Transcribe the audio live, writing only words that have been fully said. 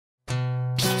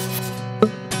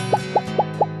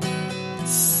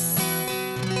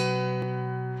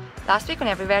Last week on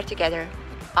Everywhere Together,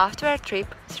 after our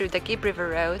trip through the Gibb River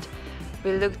Road,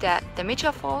 we looked at the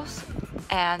Mitchell Falls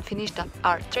and finished up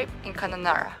our trip in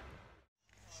Kununurra.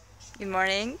 Good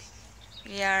morning,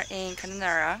 we are in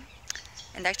Kununurra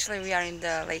and actually we are in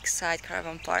the lakeside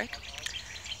caravan park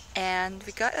and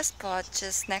we got a spot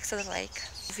just next to the lake.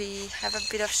 We have a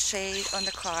bit of shade on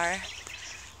the car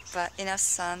but enough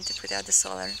sun to put out the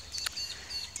solar,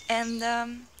 and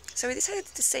so we decided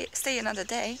to stay another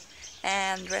day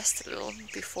and rest a little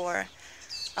before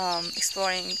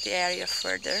exploring the area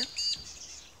further.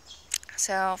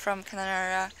 So from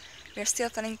Kununurra we are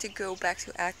still planning to go back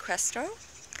to Questro,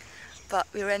 but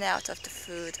we ran out of the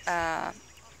food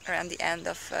around the end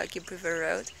of Gibb River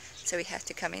Road, so we have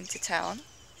to come into town.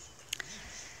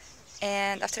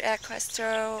 And after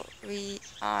Questro we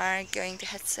are going to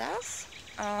head south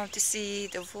to see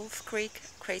the Wolfe Creek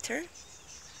Crater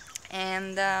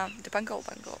and the Bungle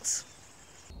Bungles.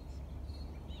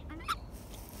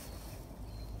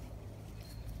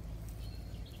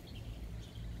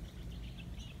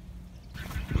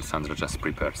 Sandra just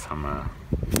prepared some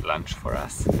lunch for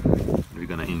us. We're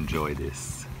gonna enjoy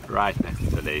this right next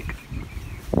to the lake.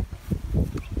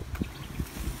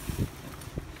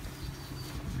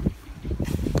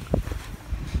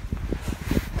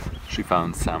 She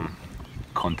found some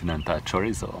continental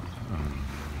chorizo.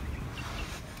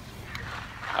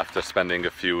 After spending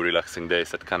a few relaxing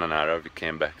days at Kununurra, we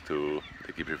came back to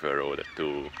the Gibb River Road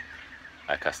to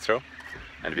Castro,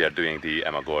 and we are doing the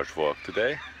Emma Gorge walk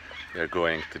today. We are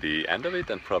going to the end of it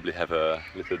and probably have a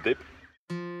little dip.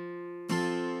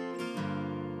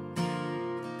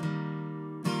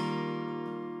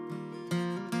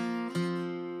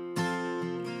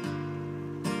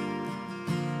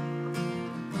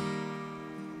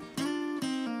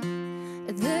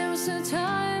 There was a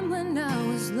time when I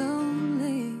was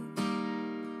lonely.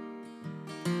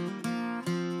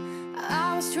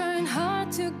 I was trying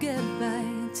hard to get by,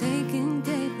 taking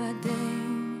day by day.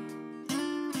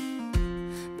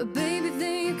 But baby,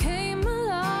 then you came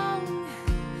along.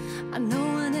 I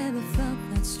know I never felt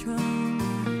that strong.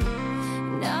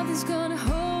 Nothing's gonna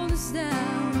hold us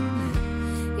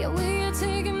down. Yeah, we are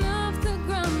taking off the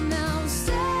ground now.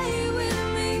 Stay with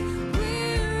me,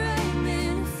 we're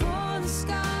aiming for the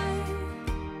sky.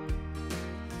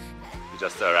 We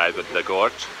just arrived at the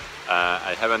gorge.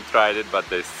 I haven't tried it, but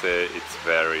they say it's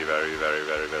very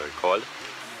cold.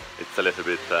 It's a little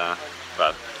bit,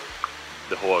 well,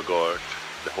 the whole gorge,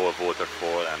 the whole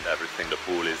waterfall and everything, the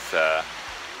pool is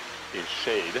in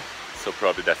shade, so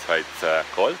probably that's why it's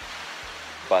cold.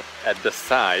 But at the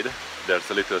side there's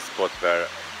a little spot where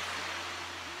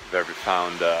we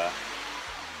found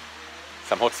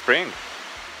some hot spring,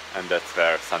 and that's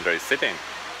where Sandra is sitting.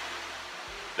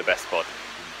 The best spot.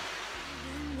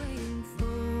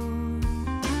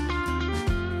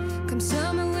 Come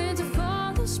summer, winter,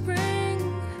 fall or spring,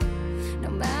 no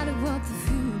matter what the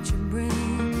future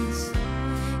brings,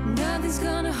 nothing's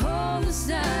gonna hold us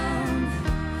down,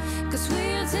 'cause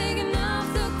we are taking off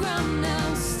the ground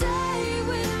now. Stay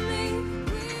with me.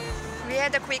 We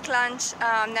had a quick lunch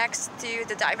next to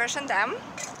the diversion dam,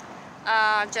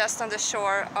 just on the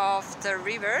shore of the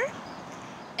river.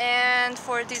 And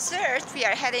for dessert we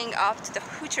are heading up to the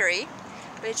Hootchery,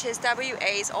 which is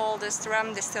WA's oldest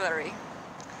rum distillery.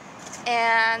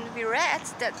 And we read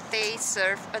that they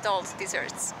serve adult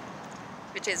desserts,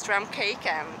 which is rum cake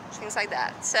and things like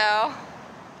that. So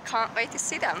can't wait to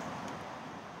see them.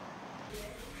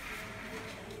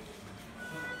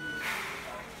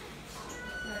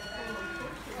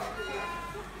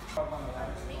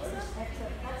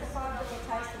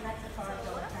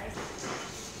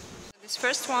 This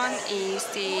first one is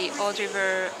the Old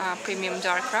River Premium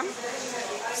Dark Rum.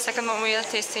 Second one we are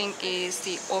tasting is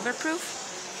the Overproof.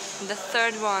 And the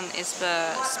third one is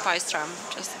the Spiced Rum,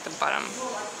 just at the bottom.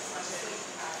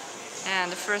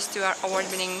 And the first two are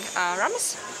award-winning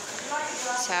rums.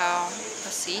 So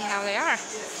let's see how they are.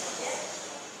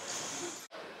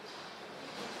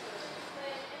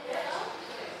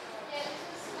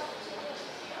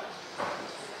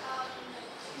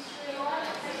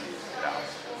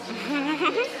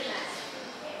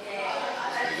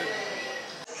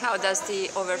 How does the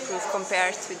Overproof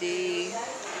compare to the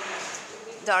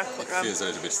dark rum? It feels a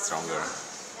little bit stronger.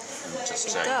 And just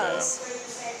check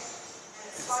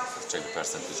check the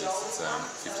percentage. It's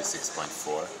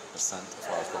 56.4% of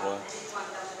alcohol.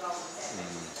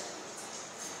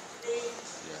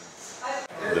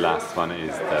 Yeah. The last one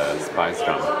is the Spiced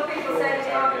Rum.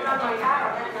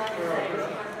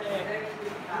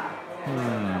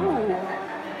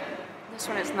 This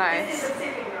one is nice.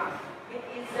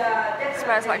 It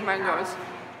smells like mangoes.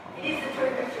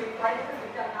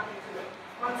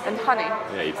 And honey.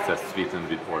 Yeah, it's just sweetened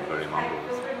with ordinary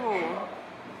mangoes. Ooh.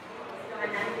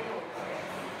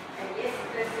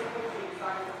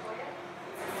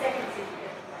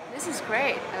 This is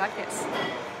great. I like this.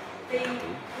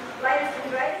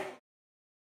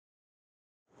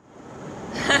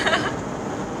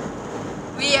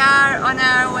 We are on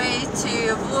our way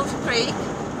to Wolfe Creek.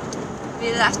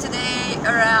 We left today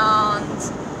around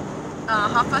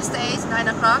 8:30, 9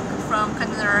 o'clock from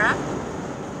Kununurra.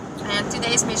 And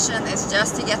today's mission is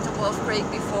just to get to Wolfe Creek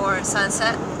before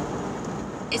sunset.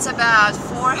 It's about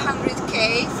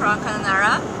 400k from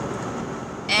Kununurra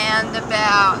and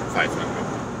about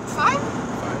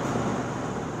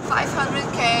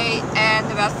 500k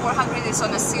and about 400 is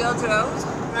on a sealed road,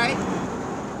 right?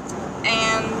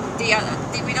 And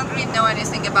we don't really know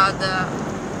anything about the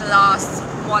last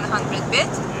 100 bit.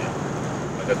 Yeah.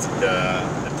 But that's the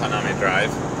Tanami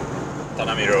Drive,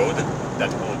 Tanami Road,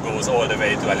 that goes all the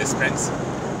way to Alice Springs.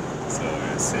 So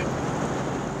we'll see.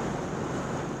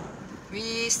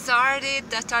 We started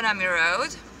the Tanami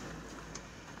Road.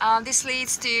 This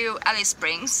leads to Alice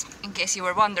Springs, in case you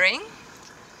were wondering.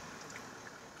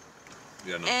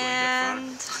 We are not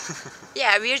going that far.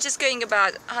 Yeah, we're just going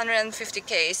about 150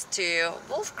 k's to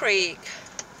Wolfe Creek.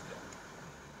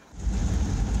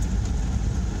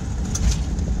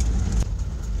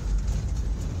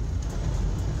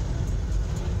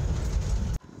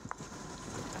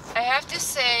 I have to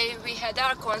say we had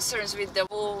our concerns with the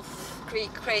Wolfe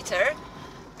Creek Crater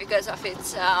because of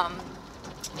its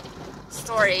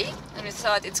story, and we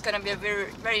thought it's gonna be a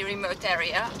very remote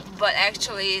area, but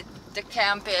actually the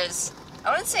camp is,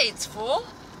 I wouldn't say it's full,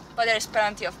 but there's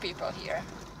plenty of people here.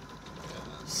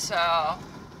 So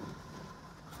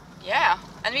yeah,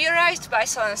 and we arrived by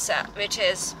sunset, which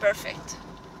is perfect.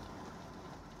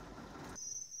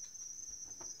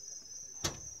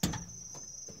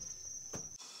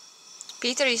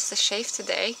 Peter is the chef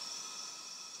today.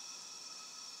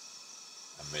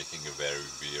 I'm making a very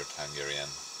weird Hungarian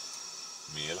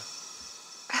meal.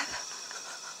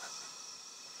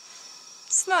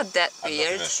 It's not that I'm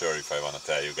weird. not even sure if I want to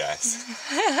tell you guys.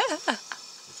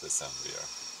 It was some weird.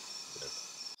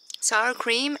 Sour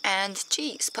cream and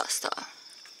cheese pasta.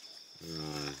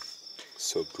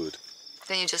 So good.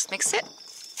 Then you just mix it. Put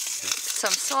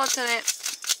some salt in it.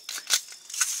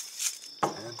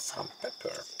 And some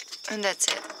pepper. And that's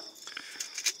it.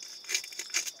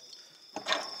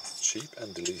 It's cheap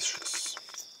and delicious.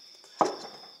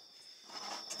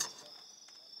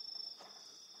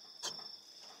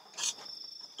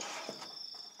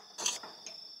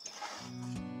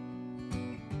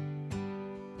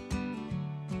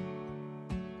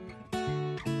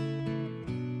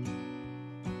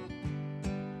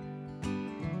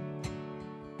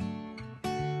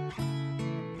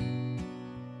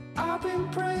 I've been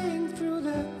praying through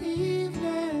the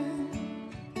evening.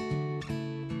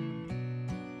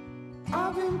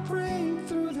 I've been praying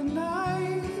through the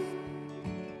night,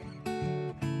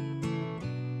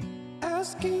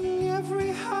 asking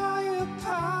every higher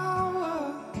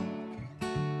power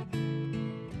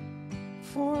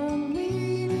for a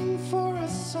meaning, for a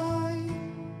sign,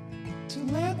 to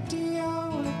let the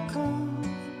hour come.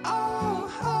 Oh,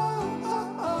 oh,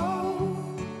 oh, oh.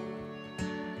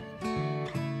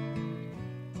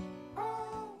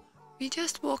 We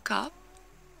just woke up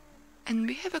and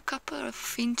we have a couple of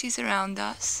finches around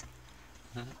us.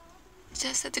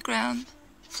 Just at the ground,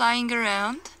 flying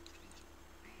around.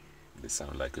 They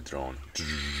sound like a drone.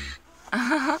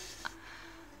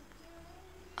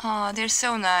 Oh, they're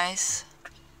so nice.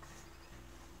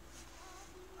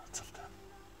 Lots of them.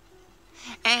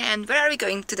 And where are we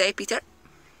going today, Peter?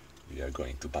 We are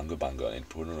going to Bungle Bungles in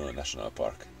Purnululu National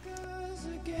Park.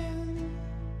 Again,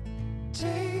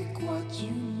 take what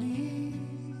you need.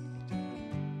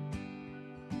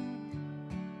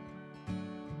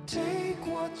 Take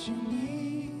what you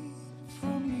need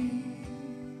from me.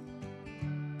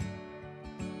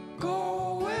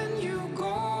 Go when you go.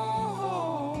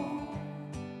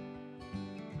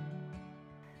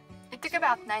 It took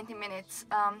about 90 minutes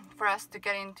for us to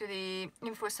get into the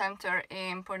info center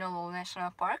in Purnululu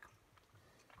National Park.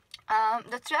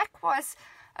 The trek was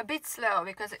a bit slow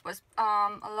because it was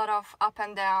a lot of up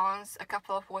and downs, a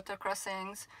couple of water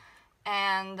crossings,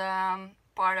 and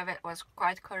part of it was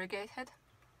quite corrugated.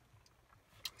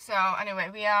 So anyway,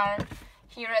 we are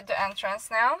here at the entrance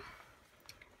now,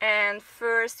 and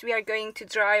first we are going to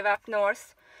drive up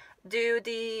north, do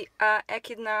the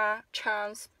Echidna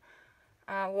Chance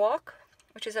walk,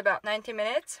 which is about 90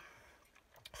 minutes,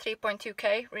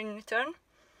 3.2k in return.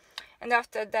 And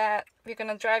after that we're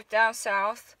gonna drive down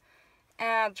south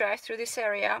and drive through this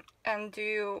area and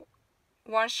do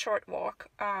one short walk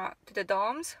to the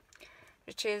domes,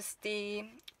 which is the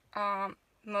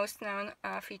most known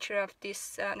feature of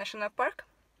this national park,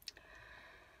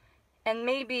 and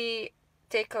maybe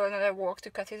take another walk to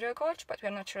Cathedral Gorge, but we're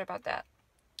not sure about that.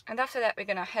 And after that we're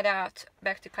gonna head out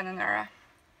back to Kununurra.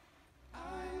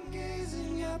 I'm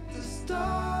gazing at the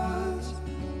stars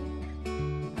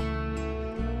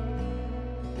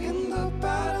in the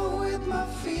battle with my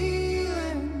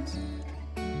feelings,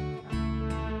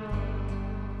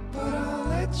 but I'll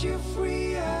let you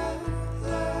free at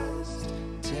last.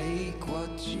 Take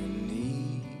what you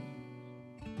need.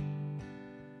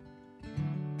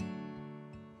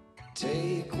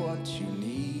 Take what you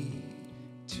need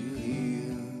to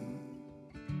heal.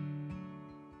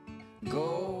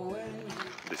 Go and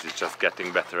This is just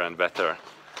getting better and better.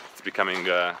 It's becoming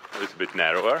a little bit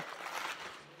narrower,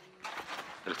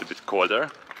 a little bit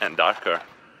colder and darker.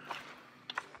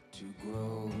 to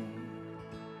grow.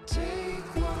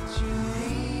 Take what you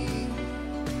need.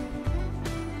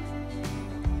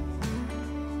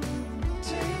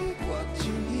 Take what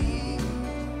you need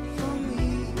from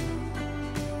me.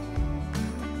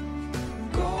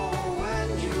 Go when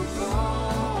you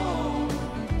go.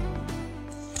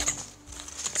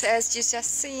 So as you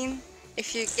just seen,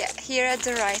 if you get here at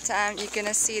the right time, you're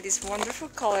gonna see these wonderful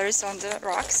colors on the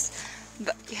rocks,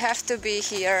 but you have to be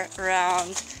here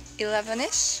around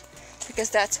 11ish, because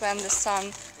that's when the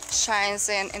sun shines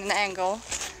in an angle,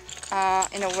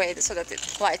 in a way so that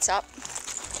it lights up.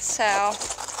 So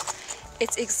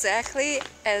it's exactly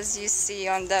as you see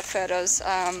on the photos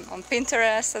on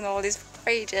Pinterest and all these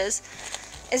pages.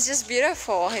 It's just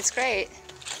beautiful, it's great.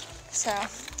 So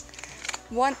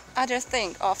one other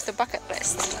thing off the bucket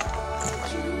list.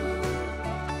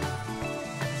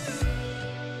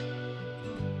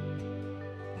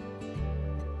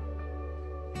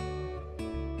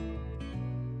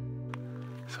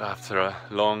 So after a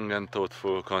long and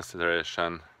thoughtful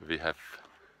consideration, we have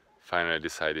finally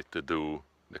decided to do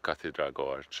the Cathedral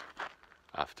Gorge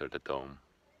after the dome.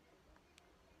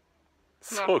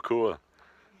 So No. cool.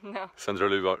 No, Sandra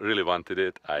really wanted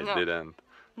it. I No. didn't.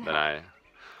 Then I.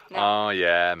 No. Oh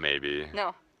yeah, maybe.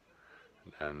 no,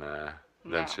 Then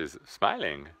No. she's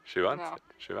smiling. She wants No. it.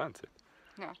 She wants it.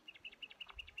 no.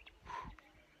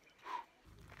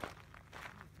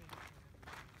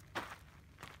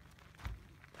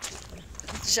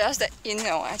 Just that you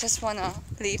know, I just wanna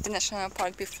leave the national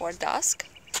park before dusk,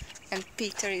 and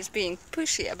Peter is being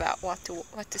pushy about what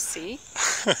to see.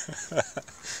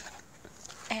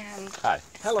 And Hi.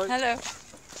 Hello. hello,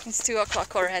 it's 2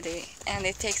 o'clock already, and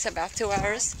it takes about 2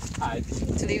 hours Hi.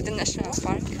 to leave the national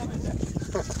park.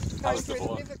 How's the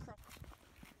walk?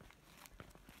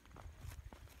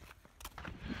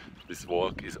 This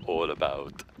walk is all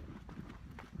about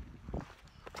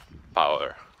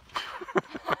power.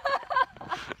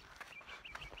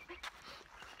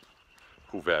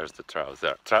 Who wears the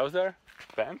trouser? Trouser?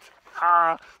 Pants?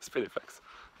 Ah, speed effects.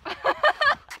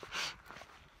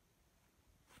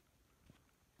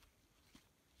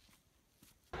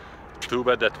 Too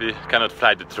bad that we cannot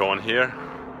fly the drone here.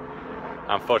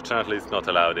 Unfortunately, it's not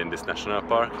allowed in this national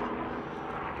park.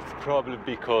 It's probably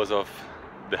because of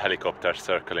the helicopters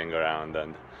circling around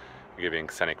and giving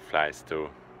scenic flights to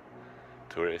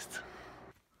tourists.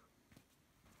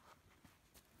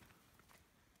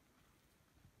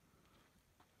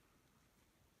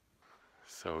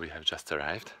 So we have just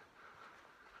arrived.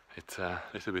 It's a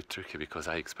little bit tricky because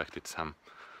I expected some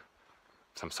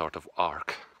sort of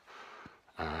arc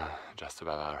just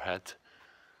above our head,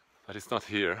 but it's not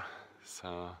here,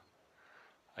 so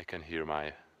I can hear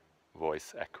my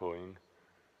voice echoing.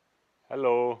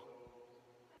 Hello!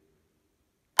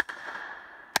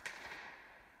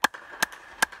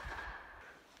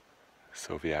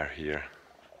 So we are here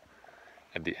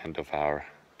at the end of our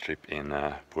trip in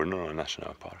Purnululu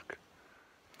National Park.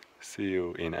 See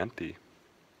you in NT.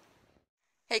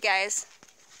 Hey guys,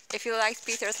 if you liked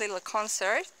Peter's little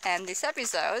concert and this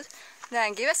episode,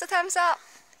 then give us a thumbs up,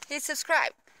 hit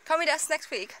subscribe, come with us next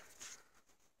week.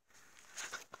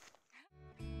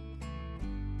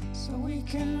 So we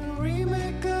can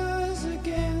remake us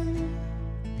again.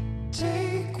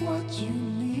 Take what you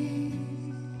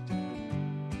need.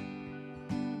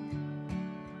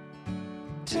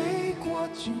 Take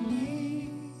what you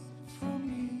need from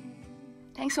me.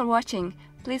 Thanks for watching,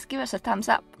 please give us a thumbs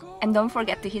up and don't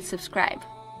forget to hit subscribe.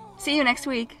 See you next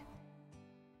week!